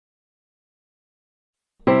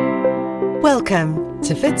Welcome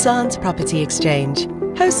to Fitzanne's Property Exchange,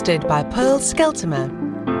 hosted by Pearl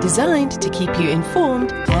Scheltema, designed to keep you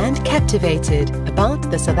informed and captivated about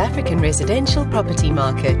the South African residential property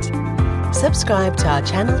market. Subscribe to our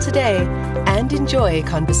channel today and enjoy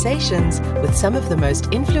conversations with some of the most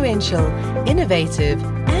influential, innovative,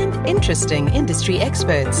 and interesting industry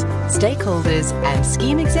experts, stakeholders, and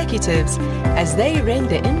scheme executives as they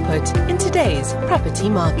render input in today's property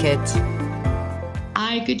market.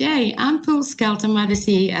 Hi, good day. I'm Pearl Scheltema, the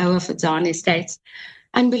CEO of Fitzanne Estates.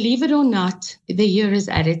 And believe it or not, the year is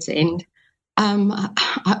at its end.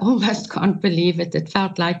 I almost can't believe it. It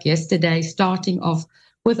felt like yesterday, starting off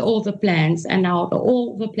with all the plans, and now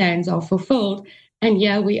all the plans are fulfilled. And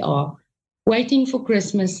here we are, waiting for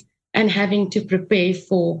Christmas and having to prepare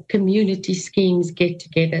for community schemes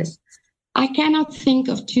get-togethers. I cannot think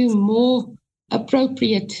of two more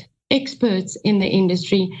appropriate experts in the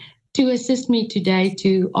industry to assist me today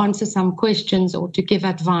to answer some questions or to give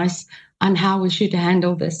advice on how we should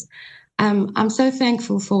handle this. I'm so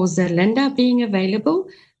thankful for Zerlinda being available.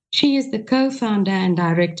 She is the co-founder and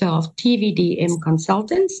director of TVDM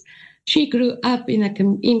Consultants. She grew up in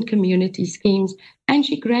community schemes, and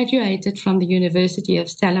she graduated from the University of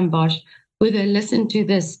Stellenbosch with a, listen to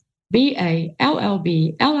this, BA,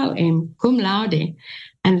 LLB, LLM, cum laude.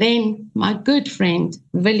 And then my good friend,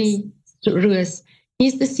 Willie Roos.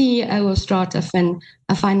 He's the CEO of Stratafin,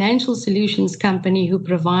 a financial solutions company who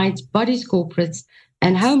provides bodies corporates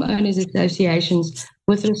and homeowners associations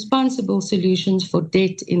with responsible solutions for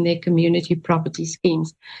debt in their community property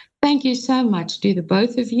schemes. Thank you so much to the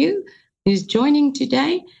both of you who's joining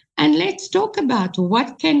today. And let's talk about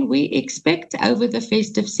what can we expect over the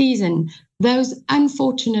festive season, those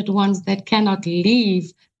unfortunate ones that cannot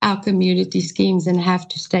leave our community schemes and have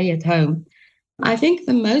to stay at home. I think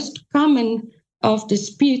the most common of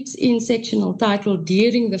disputes in sectional title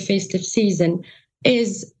during the festive season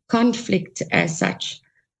is conflict as such.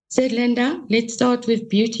 Zerlinda, let's start with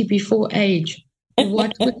beauty before age.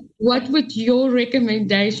 What would your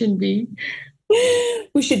recommendation be?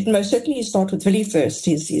 We should most certainly start with Willie first.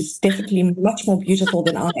 He's definitely much more beautiful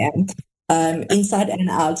than I am, inside and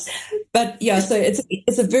out. But yeah, so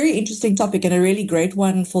it's a very interesting topic and a really great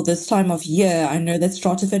one for this time of year. I know that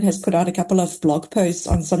Stratafin has put out a couple of blog posts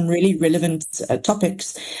on some really relevant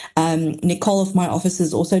topics. Nicole of my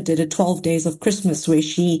offices also did a 12 Days of Christmas where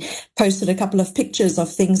she posted a couple of pictures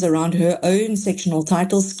of things around her own sectional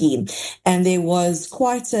title scheme. And there was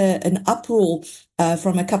quite an uproar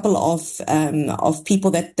from a couple of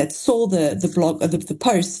people that saw the blog, the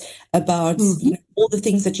posts about all the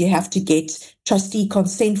things that you have to get trustee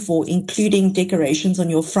consent for, including decorations on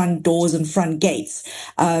your front doors and front gates.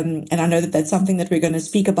 And I know that that's something that we're going to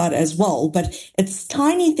speak about as well. But it's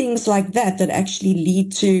tiny things like that actually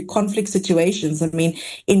lead to conflict situations. I mean,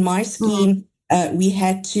 in my scheme, we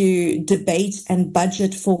had to debate and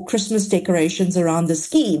budget for Christmas decorations around the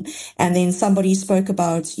scheme. And then somebody spoke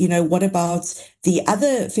about, what about the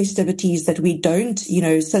other festivities that we don't,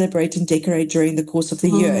 celebrate and decorate during the course of the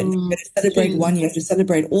year. And if you're going to celebrate one, you have to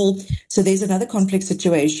celebrate all. So there's another conflict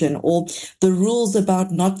situation. Or the rules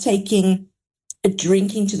about not taking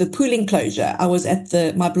drinking to the pool enclosure. I was at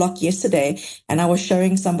my block yesterday and I was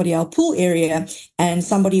showing somebody our pool area and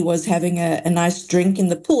somebody was having a nice drink in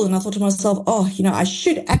the pool. And I thought to myself, I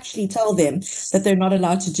should actually tell them that they're not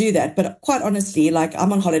allowed to do that. But quite honestly,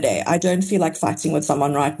 I'm on holiday. I don't feel like fighting with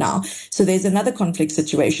someone right now. So there's another conflict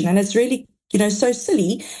situation. And it's really so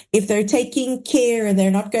silly. If they're taking care and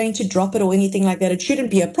they're not going to drop it or anything like that, it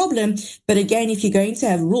shouldn't be a problem. But again, if you're going to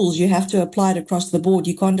have rules, you have to apply it across the board.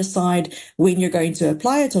 You can't decide when you're going to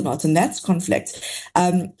apply it or not. And that's conflict.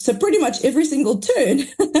 So pretty much every single turn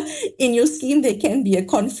in your scheme, there can be a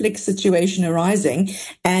conflict situation arising.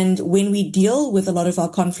 And when we deal with a lot of our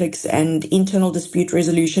conflicts and internal dispute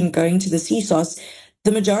resolution going to the CSOS,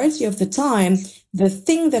 the majority of the time, the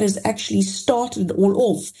thing that has actually started it all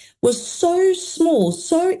off was so small,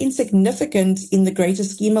 so insignificant in the greater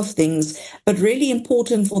scheme of things, but really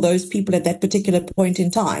important for those people at that particular point in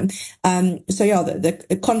time.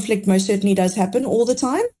 The conflict most certainly does happen all the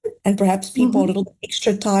time. And perhaps people are a little bit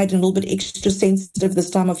extra tired and a little bit extra sensitive this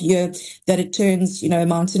time of year that it turns, a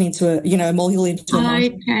mountain into a molehill into a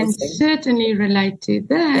mountain. I can certainly relate to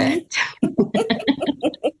that. Yeah.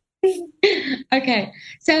 Okay,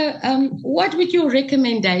 so what would your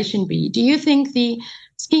recommendation be? Do you think the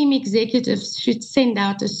scheme executives should send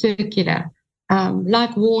out a circular,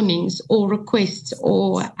 like warnings or requests,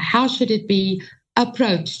 or how should it be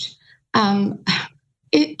approached?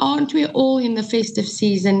 Aren't we all in the festive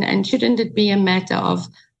season, and shouldn't it be a matter of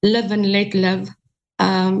live and let live?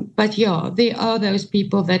 But yeah, there are those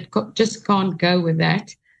people that just can't go with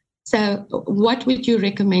that. So what would you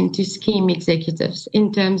recommend to scheme executives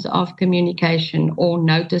in terms of communication or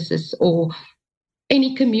notices or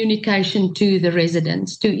any communication to the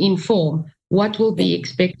residents to inform what will be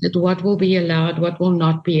expected, what will be allowed, what will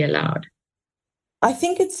not be allowed? I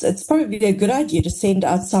think it's probably a good idea to send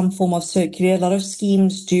out some form of circular. A lot of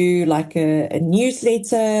schemes do like a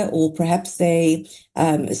newsletter, or perhaps they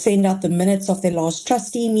send out the minutes of their last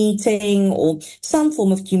trustee meeting, or some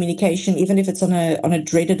form of communication, even if it's on a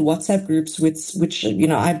dreaded WhatsApp groups, which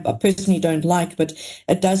I personally don't like, but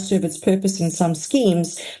it does serve its purpose in some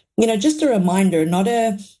schemes. Just a reminder, not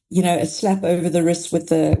a slap over the wrist with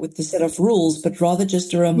the set of rules, but rather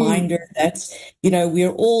just a reminder that,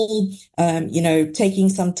 we're all, taking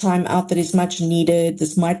some time out that is much needed.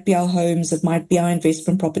 This might be our homes. It might be our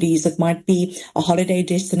investment properties. It might be a holiday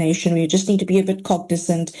destination. We just need to be a bit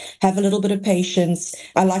cognizant, have a little bit of patience.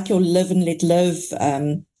 I like your live and let live,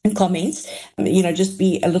 and comments, just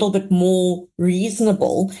be a little bit more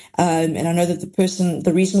reasonable. And I know that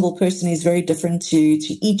the reasonable person is very different to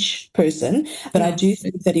each person, but I do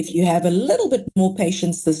think that if you have a little bit more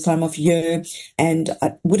patience this time of year, and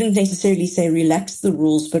I wouldn't necessarily say relax the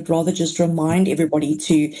rules, but rather just remind everybody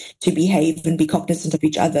to behave and be cognizant of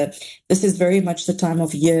each other. This is very much the time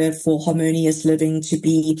of year for harmonious living, to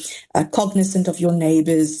be cognizant of your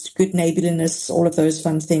neighbors, good neighborliness, all of those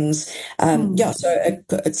fun things. So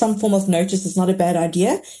some form of notice is not a bad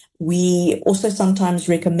idea. We also sometimes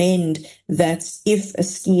recommend that if a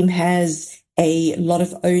scheme has a lot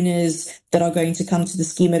of owners that are going to come to the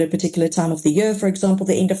scheme at a particular time of the year, for example,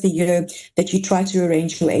 the end of the year, that you try to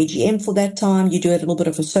arrange your AGM for that time. You do a little bit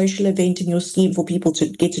of a social event in your scheme for people to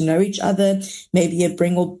get to know each other, maybe a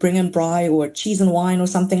bring and braai or a cheese and wine or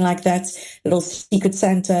something like that, little secret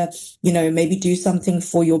Santa, maybe do something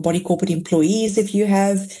for your body corporate employees if you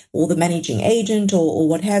have, or the managing agent or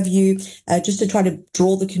what have you, just to try to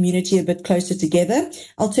draw the community a bit closer together.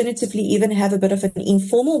 Alternatively, even have a bit of an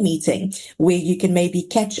informal meeting where you can maybe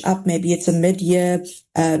catch up. Maybe it's a mid-year,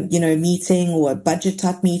 meeting, or a budget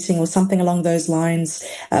type meeting or something along those lines,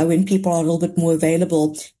 when people are a little bit more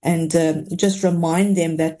available, and just remind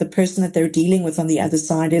them that the person that they're dealing with on the other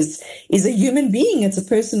side is a human being. It's a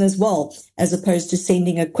person as well, as opposed to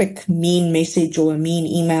sending a quick mean message or a mean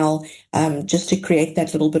email, just to create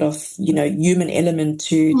that little bit of, human element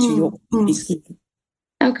to your scheme.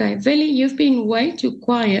 Okay, Willie, you've been way too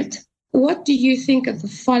quiet. What do you think of the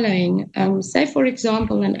following? Say, for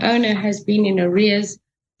example, an owner has been in arrears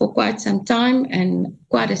for quite some time and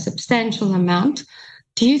quite a substantial amount.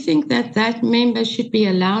 Do you think that member should be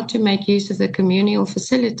allowed to make use of the communal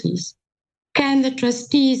facilities? Can the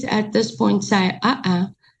trustees at this point say,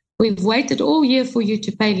 we've waited all year for you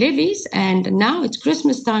to pay levies, and now it's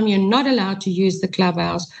Christmas time, you're not allowed to use the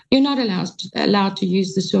clubhouse, you're not allowed to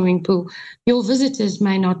use the swimming pool, your visitors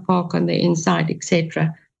may not park on the inside,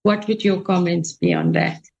 etc.? What would your comments be on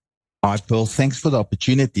that? Hi, Pearl. Thanks for the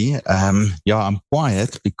opportunity. I'm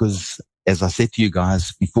quiet because, as I said to you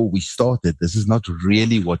guys before we started, this is not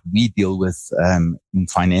really what we deal with in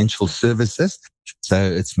financial services. So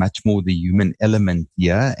it's much more the human element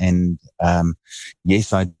here. And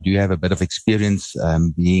yes, I do have a bit of experience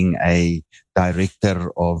being a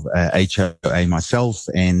director of HOA myself,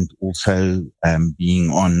 and also being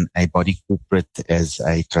on a body corporate as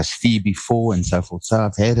a trustee before and so forth. So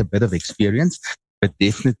I've had a bit of experience, but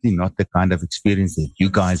definitely not the kind of experience that you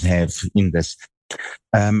guys have in this.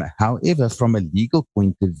 However, from a legal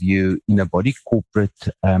point of view, in a body corporate,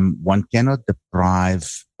 one cannot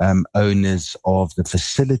deprive owners of the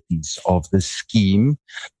facilities of the scheme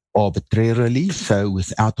arbitrarily, so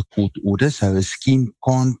without a court order. So a scheme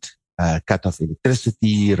can't cut off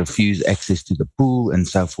electricity, refuse access to the pool and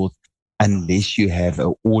so forth, unless you have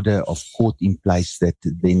an order of court in place that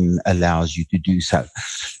then allows you to do so.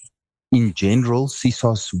 In general,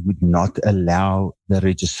 CISOS would not allow the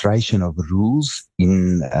registration of rules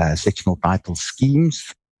in sectional title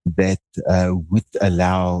schemes that would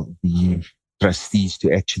allow the trustees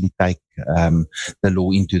to actually take the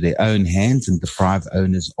law into their own hands and deprive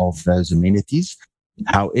owners of those amenities.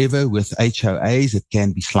 However, with HOAs, it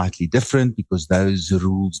can be slightly different because those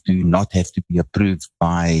rules do not have to be approved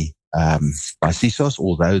by CISOS,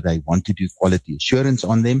 although they want to do quality assurance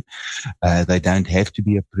on them. They don't have to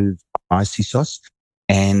be approved by CISOS.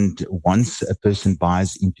 And once a person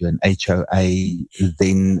buys into an HOA,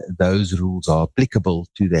 then those rules are applicable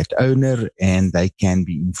to that owner and they can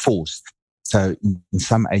be enforced. So in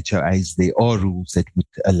some HOAs, there are rules that would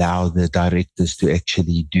allow the directors to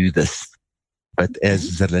actually do this. But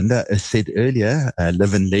as Zerlinda said earlier,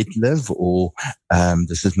 live and let live, or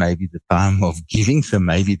this is maybe the time of giving, so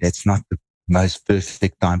maybe that's not most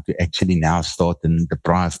perfect time to actually now start and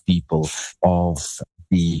deprive people of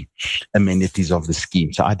the amenities of the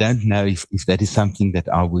scheme. So I don't know if that is something that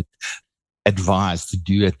I would advise to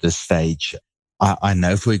do at this stage. I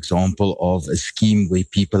know, for example, of a scheme where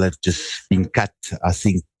people have just been cut. I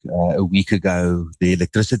think a week ago, the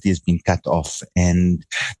electricity has been cut off, and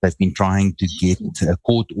they've been trying to get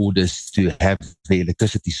court orders to have the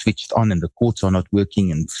electricity switched on, and the courts are not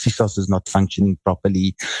working, and CISOS is not functioning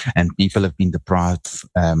properly, and people have been deprived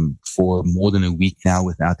for more than a week now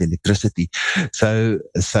without electricity. So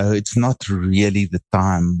it's not really the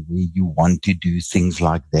time where you want to do things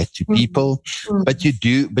like that to people, but you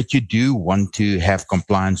do want to have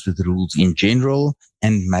compliance with rules in general,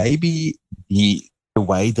 and maybe the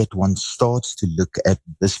way that one starts to look at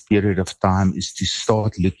this period of time is to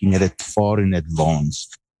start looking at it far in advance.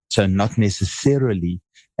 So not necessarily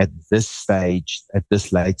at this stage, at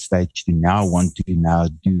this late stage, to now want to now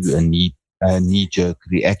do a knee-jerk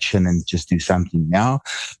reaction and just do something now,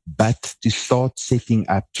 but to start setting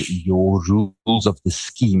up your rules of the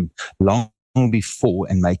scheme long before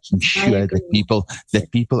and making sure that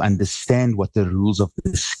people understand what the rules of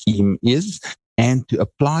the scheme is, and to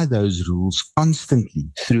apply those rules constantly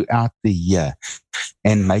throughout the year,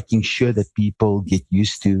 and making sure that people get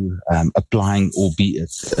used to applying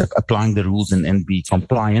the rules and be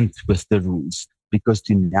compliant with the rules. Because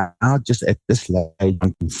to now, just at this stage,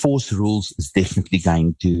 enforce rules is definitely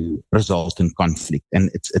going to result in conflict, and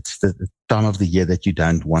it's the time of the year that you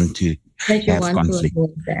don't want to have conflict.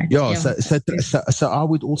 So I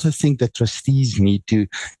would also think that trustees need to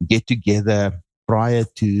get together prior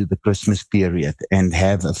to the Christmas period and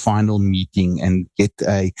have a final meeting and get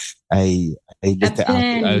a letter out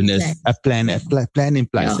to owners, a plan in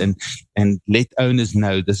place, and let owners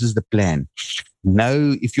know this is the plan.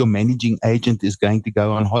 Know if your managing agent is going to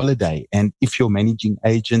go on holiday, and if your managing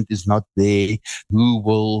agent is not there, who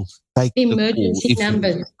will take emergency the call?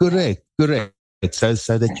 numbers. Correct. So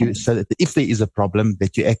that if there is a problem,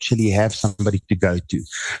 that you actually have somebody to go to.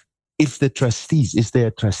 If is there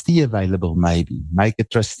a trustee available? Maybe make a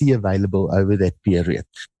trustee available over that period.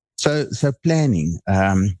 So planning.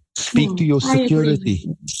 Speak to your security.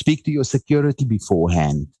 Speak to your security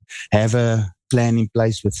beforehand. Have a plan in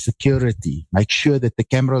place with security. Make sure that the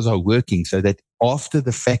cameras are working, so that after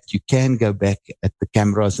the fact you can go back at the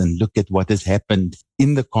cameras and look at what has happened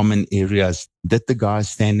in the common areas. Did the guy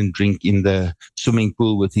stand and drink in the swimming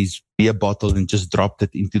pool with his beer bottle and just dropped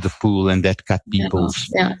it into the pool, and that cut people's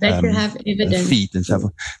that you have evidence. Feet and so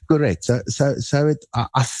forth? Correct. So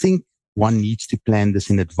I think one needs to plan this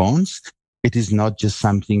in advance. It is not just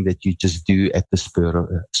something that you just do at the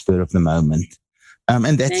spur of the moment.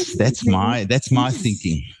 And that's my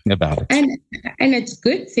thinking about it. And it's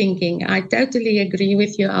good thinking. I totally agree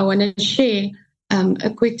with you. I want to share a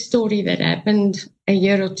quick story that happened a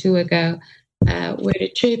year or two ago, where a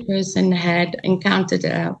chairperson had encountered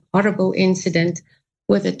a horrible incident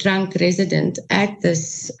with a drunk resident at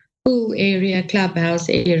this pool area, clubhouse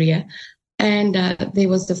area. And there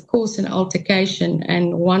was, of course, an altercation.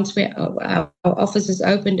 And once our offices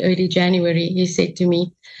opened early January, he said to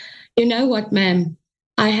me, "You know what, ma'am?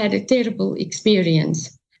 I had a terrible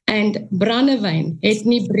experience. And brandewyn het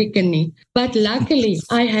nie brieke nie. But luckily,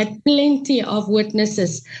 I had plenty of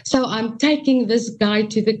witnesses. So I'm taking this guy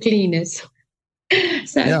to the cleaners."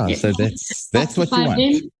 So that's what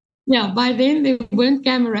you want. By then there weren't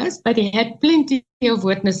cameras, but he had plenty of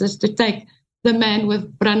witnesses to take the man with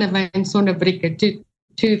brandewyn sonder brieke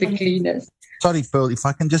to the cleaners. Sorry, Pearl, if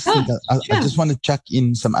I can just I just want to chuck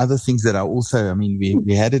in some other things that are also,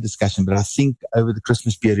 we had a discussion, but I think over the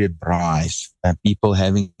Christmas period, braais, people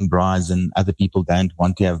having braais and other people don't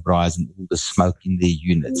want to have braais and all the smoke in their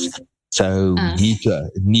units. So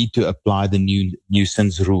need to apply the new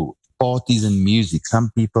nuisance rule. Parties and music.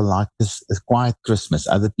 Some people like this a quiet Christmas.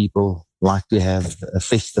 Other people like to have a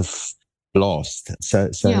festive blast.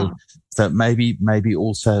 So maybe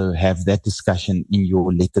also have that discussion in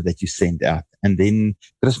your letter that you send out. And then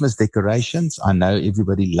Christmas decorations. I know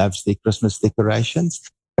everybody loves their Christmas decorations,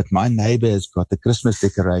 but my neighbor has got a Christmas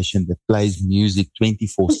decoration that plays music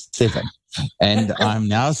 24/7. And I'm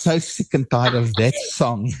now so sick and tired of that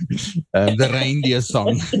song, the reindeer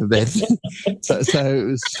song.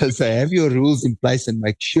 So have your rules in place and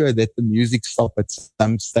make sure that the music stops at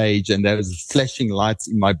some stage, and those flashing lights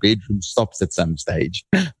in my bedroom stops at some stage.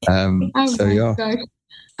 Gosh.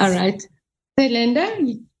 All right.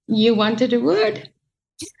 Zerlinda, you wanted a word?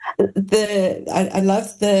 I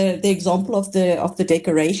love the example of the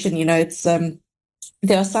decoration. It's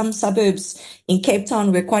There are some suburbs in Cape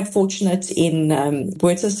Town. We're quite fortunate in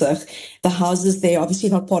Buurtzorg. The houses there, obviously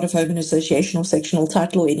not part of Homeowners Association or sectional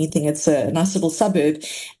title or anything. It's a nice little suburb.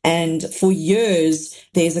 And for years,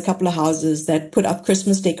 there's a couple of houses that put up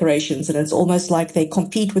Christmas decorations, and it's almost like they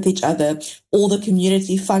compete with each other. All the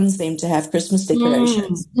community funds them to have Christmas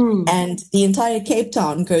decorations. And the entire Cape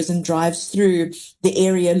Town goes and drives through the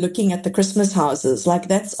area looking at the Christmas houses. Like,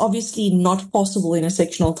 that's obviously not possible in a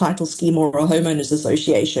sectional title scheme or a homeowners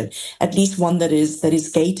association, at least one that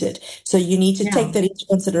is gated. So you need to take that into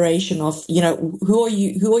consideration of, who are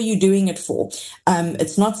you doing it for?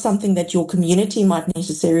 It's not something that your community might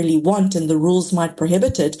necessarily want, and the rules might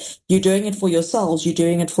prohibit it. You're doing it for yourselves. You're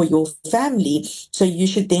doing it for your family. So you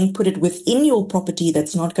should then put it within your property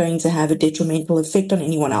that's not going to have a detrimental effect on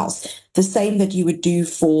anyone else. The same that you would do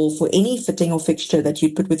for any fitting or fixture that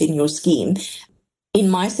you'd put within your scheme. In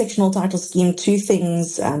my sectional title scheme, two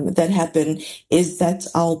things that happen is that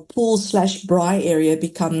our pool/braai area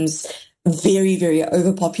becomes very, very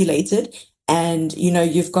overpopulated. And,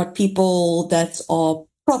 you've got people that are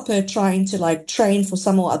proper trying to train for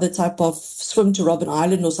some or other type of swim to Robben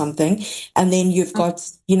Island or something. And then you've got,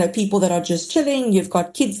 people that are just chilling. You've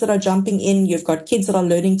got kids that are jumping in. You've got kids that are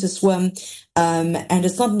learning to swim. And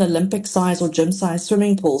it's not an Olympic size or gym size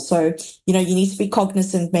swimming pool. So, you need to be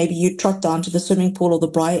cognizant. Maybe you trot down to the swimming pool or the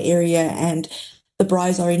braai area and the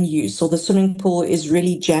braais are in use, or the swimming pool is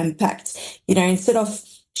really jam packed. Instead of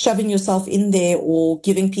shoving yourself in there or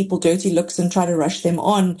giving people dirty looks and try to rush them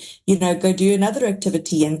on, go do another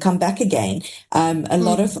activity and come back again. A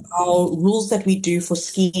lot of our rules that we do for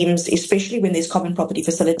schemes, especially when there's common property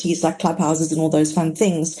facilities like clubhouses and all those fun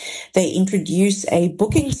things, they introduce a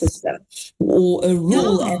booking system or a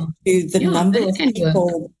rule as to the number of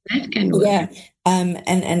people. That can work.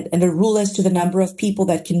 And a rule as to the number of people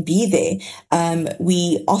that can be there.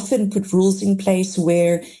 We often put rules in place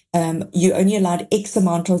where you only allowed X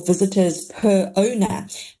amount of visitors per owner.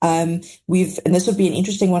 And this would be an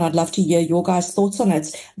interesting one. I'd love to hear your guys' thoughts on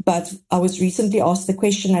it. But I was recently asked the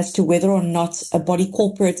question as to whether or not a body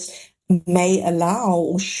corporate may allow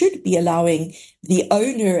or should be allowing the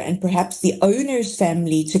owner and perhaps the owner's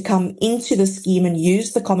family to come into the scheme and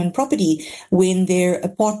use the common property when their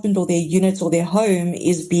apartment or their unit or their home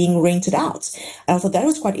is being rented out. And I thought that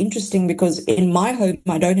was quite interesting because in my home,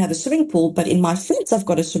 I don't have a swimming pool, but in my flats, I've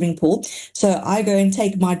got a swimming pool. So I go and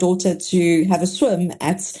take my daughter to have a swim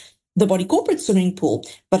at the body corporate swimming pool,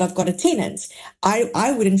 but I've got a tenant.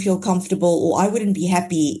 I wouldn't feel comfortable, or I wouldn't be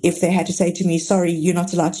happy if they had to say to me, sorry, you're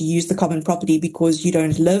not allowed to use the common property because you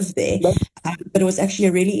don't live there. But it was actually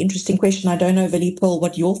a really interesting question. I don't know, Willie, Pearl,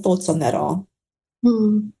 what your thoughts on that are.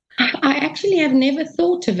 I actually have never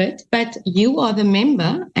thought of it, but you are the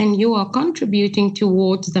member and you are contributing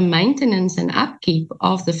towards the maintenance and upkeep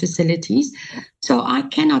of the facilities. So I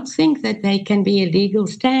cannot think that they can be a legal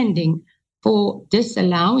standing for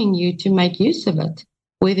disallowing you to make use of it,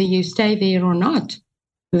 whether you stay there or not.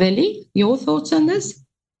 Willie, your thoughts on this?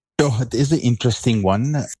 Sure, it is an interesting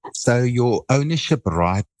one. So your ownership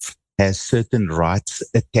right has certain rights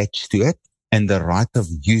attached to it, and the right of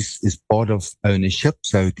use is part of ownership.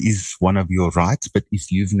 So it is one of your rights. But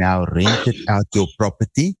if you've now rented out your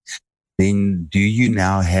property, then do you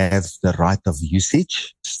now have the right of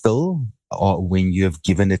usage still, or when you have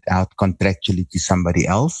given it out contractually to somebody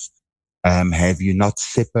else? Have you not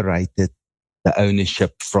separated the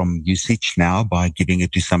ownership from usage now by giving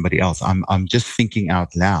it to somebody else? I'm just thinking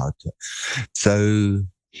out loud. So,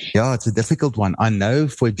 yeah, it's a difficult one. I know,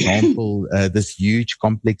 for example, this huge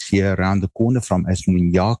complex here around the corner from us,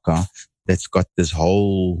 Minyaka, that's got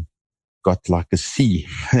like a sea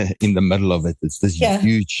in the middle of it. It's this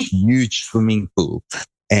huge swimming pool.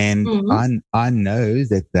 And I know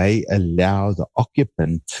that they allow the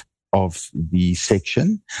occupant of the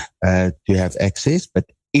section to have access, but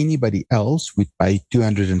anybody else would pay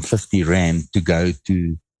 250 Rand to go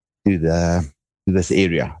to this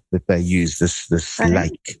area that they use, this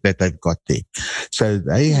lake that they've got there. So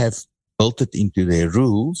they have built it into their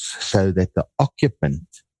rules so that the occupant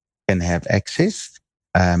can have access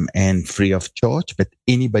and free of charge, but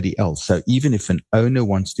anybody else. So even if an owner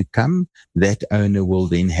wants to come, that owner will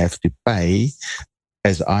then have to pay.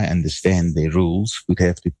 As I understand their rules, would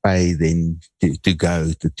have to pay then to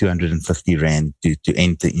go to 250 Rand to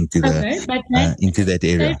enter into into that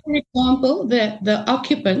area. So for example, the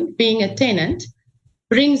occupant, being a tenant,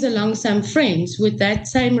 brings along some friends. Would that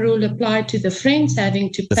same rule apply to the friends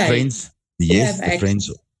having to pay? The friends, yes, the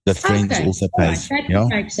friends also pay. Right, that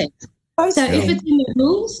makes sense. So if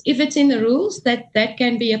it's in the rules, that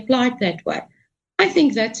can be applied that way. I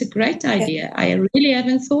think that's a great idea. I really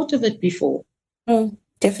haven't thought of it before.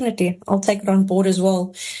 Definitely. I'll take it on board as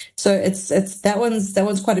well. So it's that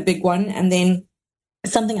one's quite a big one. And then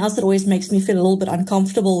something else that always makes me feel a little bit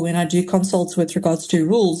uncomfortable when I do consults with regards to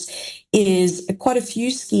rules is quite a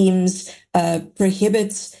few schemes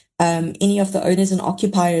prohibit any of the owners and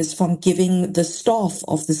occupiers from giving the staff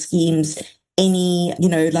of the schemes any,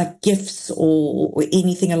 like gifts or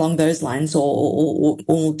anything along those lines, or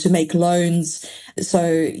to make loans. So,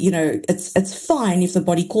 it's fine if the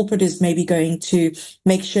body corporate is maybe going to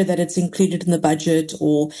make sure that it's included in the budget,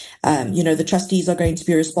 or, the trustees are going to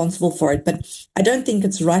be responsible for it. But I don't think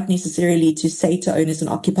it's right necessarily to say to owners and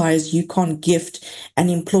occupiers, you can't gift an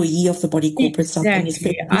employee of the body corporate something.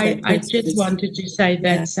 Exactly. I just wanted to say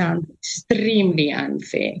that sounds extremely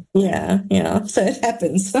unfair. Yeah. So it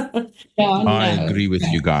happens. I agree with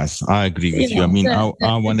you guys. I agree with you. I mean, I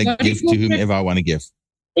want to give to whomever I want to give.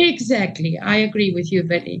 Exactly. I agree with you,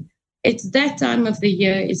 Willie. It's that time of the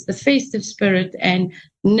year. It's the festive spirit, and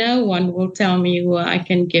no one will tell me who I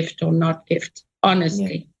can gift or not gift,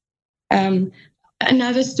 honestly. Yeah.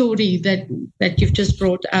 Another story that you've just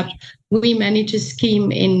brought up, we manage a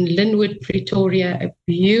scheme in Linwood, Pretoria, a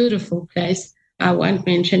beautiful place. I won't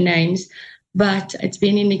mention names, but it's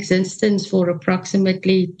been in existence for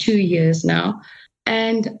approximately 2 years now.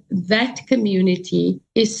 And that community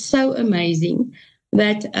is so amazing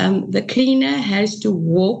that the cleaner has to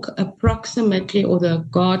walk approximately, or the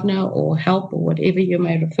gardener or help or whatever you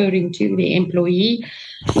may be referring to, the employee,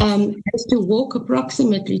 has to walk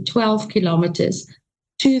approximately 12 kilometers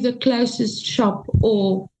to the closest shop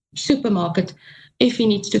or supermarket if he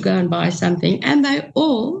needs to go and buy something. And they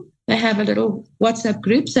have a little WhatsApp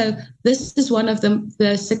group. So this is one of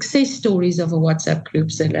the success stories of a WhatsApp group,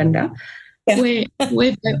 Zerlinda,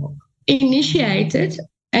 where they initiated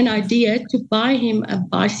an idea to buy him a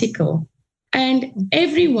bicycle. And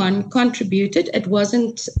everyone contributed. It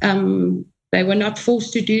wasn't, they were not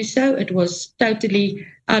forced to do so. It was totally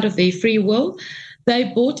out of their free will. They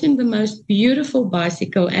bought him the most beautiful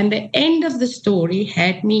bicycle. And the end of the story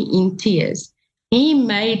had me in tears. He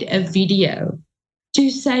made a video to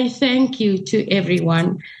say thank you to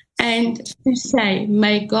everyone and to say,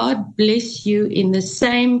 may God bless you in the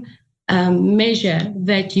same measure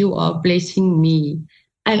that you are blessing me.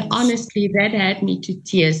 And honestly, that had me to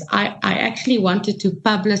tears. I actually wanted to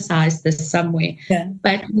publicize this somewhere,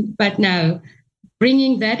 but no,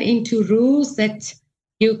 bringing that into rules that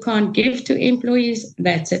you can't give to employees,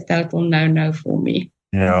 that's a total no for me.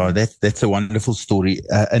 Yeah, that's a wonderful story.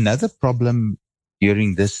 Another problem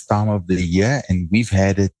during this time of the year, and we've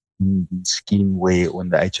had it in the scheme on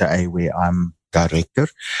the HIA where I'm director,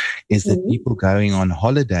 is that people going on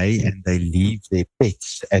holiday and they leave their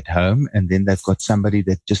pets at home, and then they've got somebody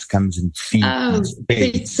that just comes and feeds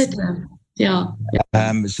pets. Yeah.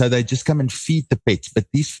 So they just come and feed the pets, but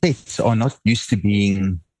these pets are not used to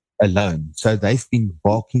being alone. So they've been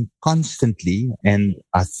barking constantly, and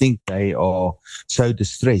I think they are so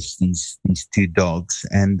distressed, these two dogs,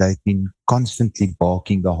 and they've been constantly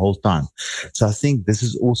barking the whole time. So I think this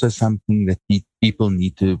is also something that people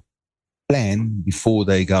need to plan before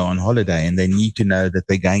they go on holiday, and they need to know that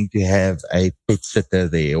they're going to have a pet sitter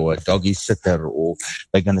there, or a doggy sitter, or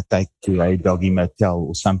they're going to take to a doggy motel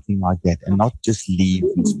or something like that, and not just leave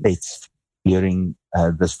these pets during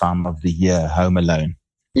this time of the year home alone.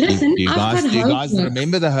 Listen, do you guys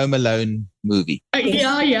remember the Home Alone movie?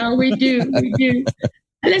 Yeah, we do.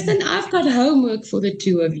 Listen, I've got homework for the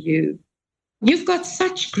two of you. You've got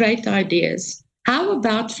such great ideas. How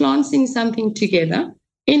about flaunching something together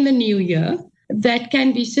in the new year that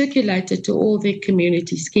can be circulated to all the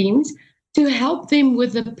community schemes to help them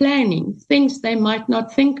with the planning, things they might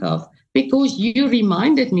not think of, because you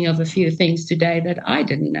reminded me of a few things today that I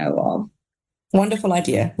didn't know of. Wonderful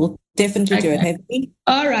idea. We'll definitely do it, Heather.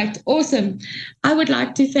 All right, awesome. I would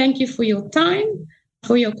like to thank you for your time,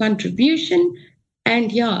 for your contribution.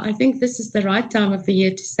 And I think this is the right time of the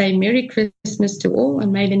year to say Merry Christmas to all,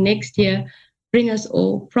 and may the next year bring us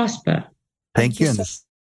all prosper. Thank you.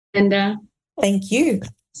 And thank you.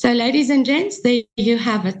 So, ladies and gents, there you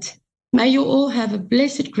have it. May you all have a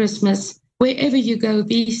blessed Christmas. Wherever you go,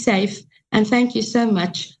 be safe. And thank you so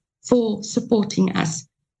much for supporting us.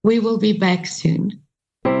 We will be back soon.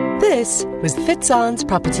 This was Fitzanne's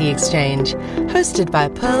Property Exchange, hosted by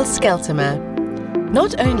Pearl Scheltema.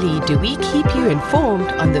 Not only do we keep you informed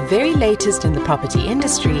on the very latest in the property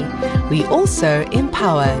industry, we also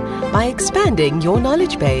empower by expanding your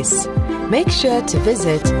knowledge base. Make sure to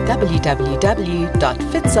visit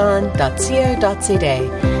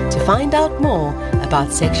www.fitzanne.co.za to find out more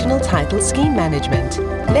about sectional title scheme management,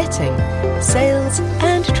 letting, sales,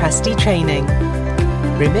 and trustee training.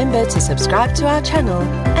 Remember to subscribe to our channel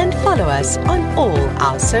and follow us on all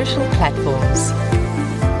our social platforms.